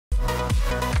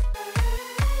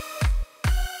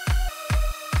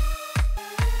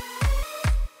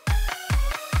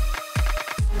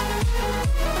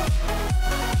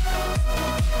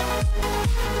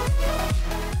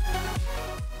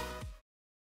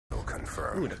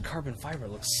confirmed. Ooh, the carbon fiber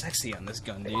looks sexy on this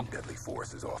gun, dude. Deadly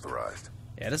force is authorized.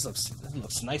 Yeah, this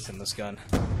looks nice in this gun.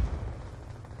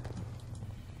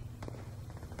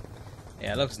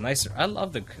 Yeah, it looks nicer. I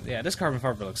love the... Yeah, this carbon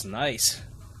fiber looks nice.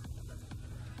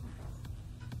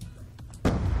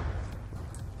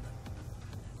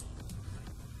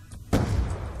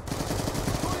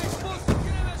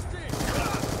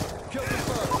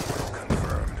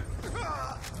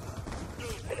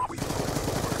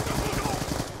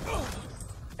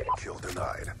 Kill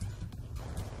denied.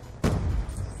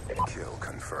 Kill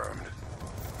confirmed.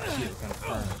 Kill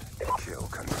confirmed. Kill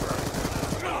confirmed.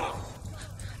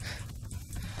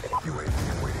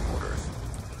 UAV awaiting orders.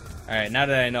 Alright, now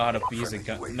that I know how to use a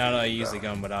gun, now that I use the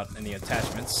gun without any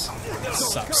attachments, it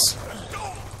sucks.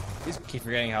 Keep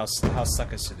forgetting how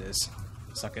suckish it is.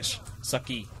 Suckish.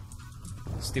 Sucky.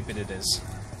 Stupid it is.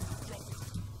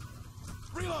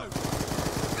 Reload. Kill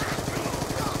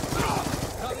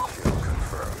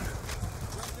confirmed.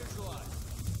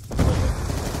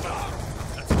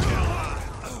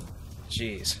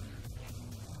 Jeez.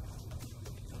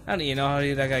 How do you know how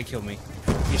that guy killed me?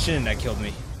 He shouldn't have killed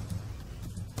me.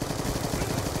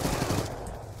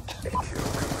 Kill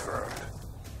confirmed.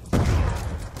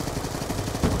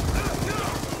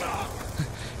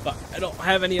 But I don't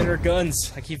have any other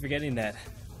guns. I keep forgetting that.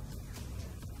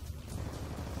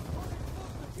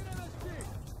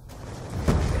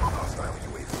 Hostile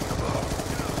UAV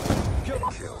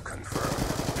above. Kill confirmed.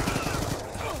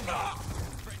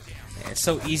 Yeah, it's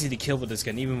so easy to kill with this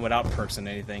gun, even without perks and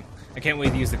anything. I can't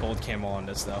wait to use the gold camo on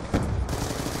this though.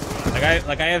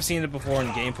 Like I have seen it before in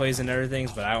gameplays and other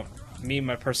things, but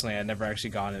personally, I've never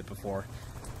actually gotten it before,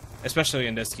 especially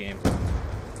in this game.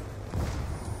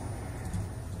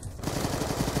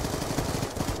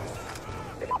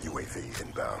 UAV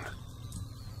inbound.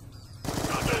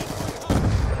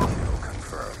 Kill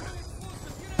confirmed.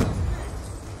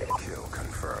 Kill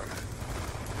confirmed.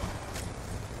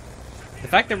 The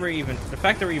fact that we're even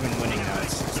winning now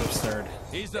is absurd.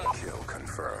 Kill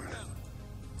confirmed.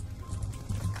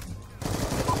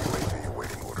 UAV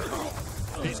awaiting orders.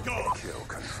 He's gone. Kill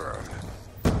confirmed.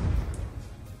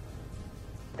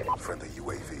 Friendly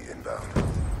UAV inbound.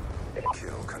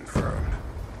 Kill confirmed.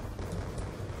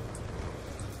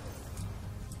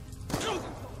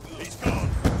 He's gone.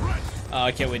 Oh,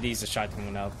 I can't wait to use the shotgun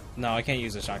without. No, I can't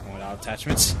use the shotgun without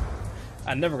attachments.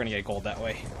 I'm never gonna get gold that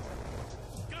way.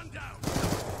 Gun down.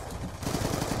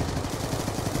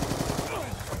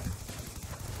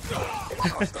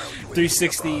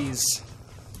 360s.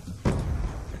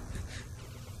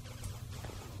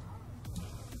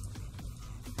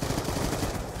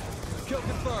 Kill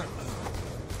confirmed.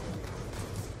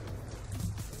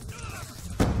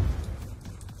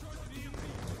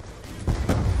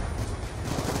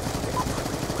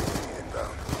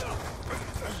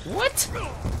 What?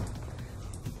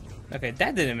 Okay,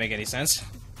 that didn't make any sense.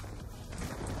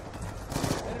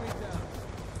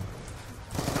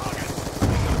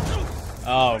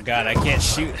 Oh god, I can't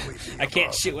shoot. I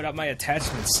can't shoot without my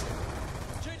attachments.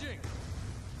 Changing.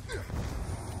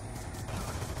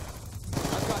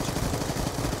 I've got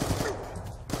you.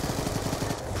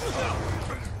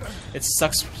 It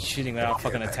sucks shooting without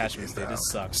fucking attachments, dude. It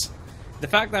sucks. The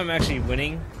fact that I'm actually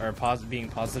winning or being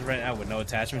positive right now with no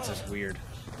attachments is weird.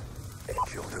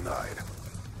 Kill denied.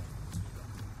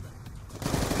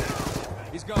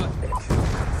 He's gone. Kill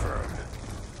confirmed.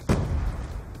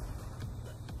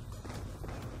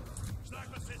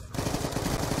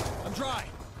 I'm dry.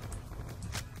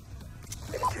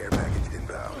 Care package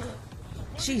inbound.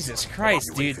 Jesus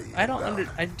Christ, dude.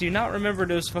 I do not remember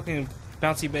those fucking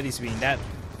bouncy betties being that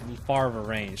far of a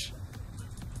range.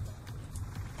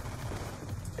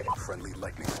 Friendly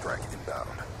lightning strike inbound.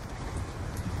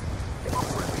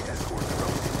 Friendly escort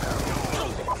drone inbound.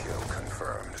 Kill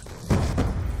confirmed.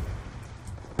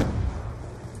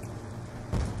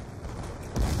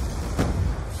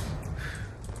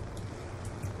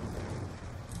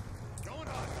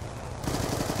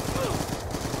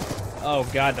 Oh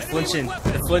god, the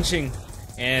flinching,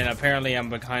 and apparently I'm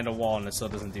behind a wall and it still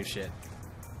doesn't do shit.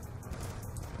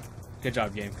 Good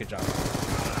job, game. Good job.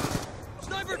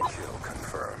 Sniper. Kill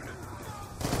confirmed.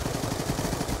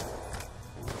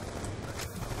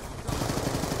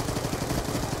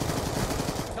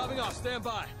 Coming off. Stand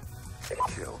by.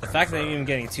 Kill The fact that I'm even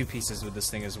getting two pieces with this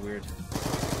thing is weird.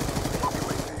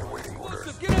 UAV awaiting orders.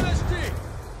 Explosive. Get MSG.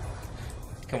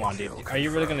 Come on, dude. Are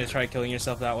you really gonna try killing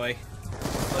yourself that way?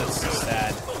 That's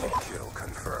sad. Kill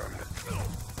confirmed.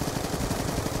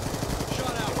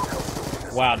 Shot out.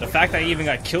 Wow, the fact that I even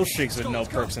got kill streaks with no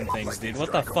perks and things, dude.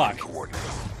 What the fuck?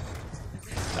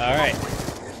 Alright.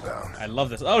 Inbound. I love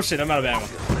this. Oh shit, I'm out of ammo.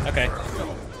 Okay.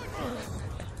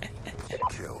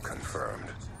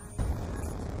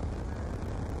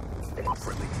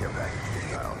 Friendly care package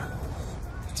inbound.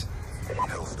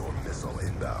 Hellstorm missile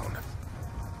inbound.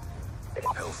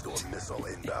 Hellstorm missile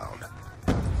inbound.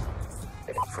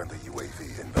 Friendly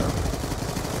UAV inbound.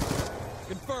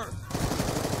 Confirmed.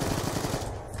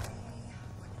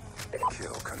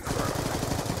 Kill confirmed.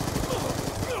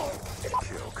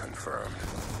 Kill confirmed.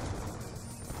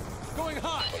 Going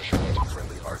high.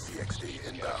 Friendly RCXD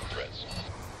inbound.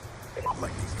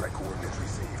 Lightning strike coordinates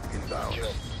received inbound.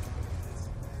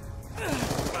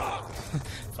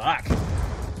 Fuck.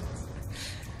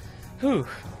 Whew.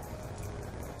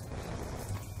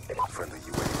 Friendly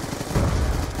UAV.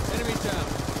 Enemy down.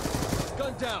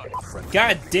 Gun down. Friendly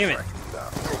God lightning damn it. strike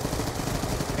inbound.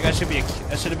 I think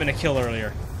that should have been a kill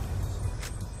earlier.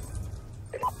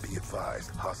 Be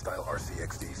advised, hostile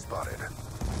RCXD spotted.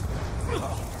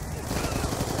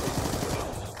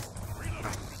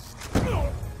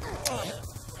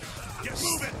 Get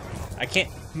moving. I can't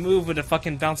move with a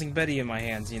fucking bouncing Betty in my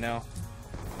hands, you know?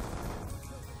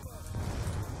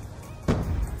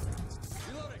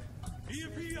 Reloading.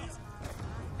 EMP up.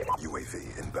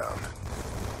 UAV inbound.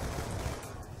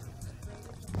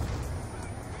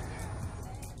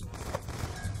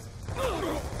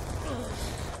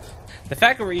 The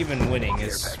fact that we're even winning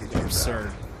is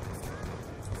absurd.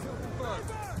 Confirmed.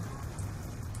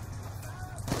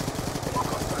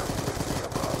 Hostile UAV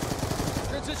above.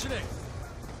 Transitioning.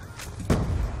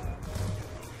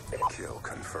 Kill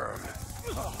confirmed.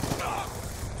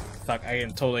 Fuck, I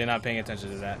am totally not paying attention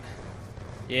to that.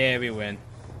 Yeah, we win.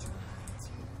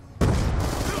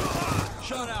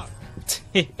 Shot out.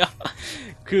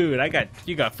 Dude,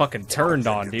 you got fucking turned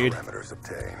on, dude. Parameters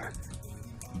obtained.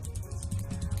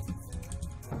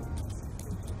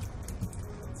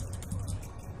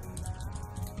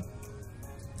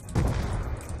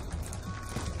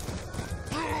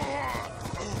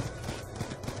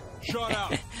 Shot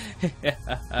out.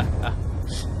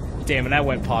 Damn, and that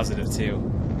went positive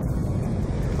too.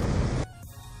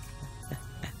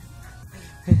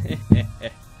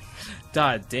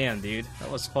 God damn, dude. That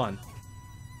was fun.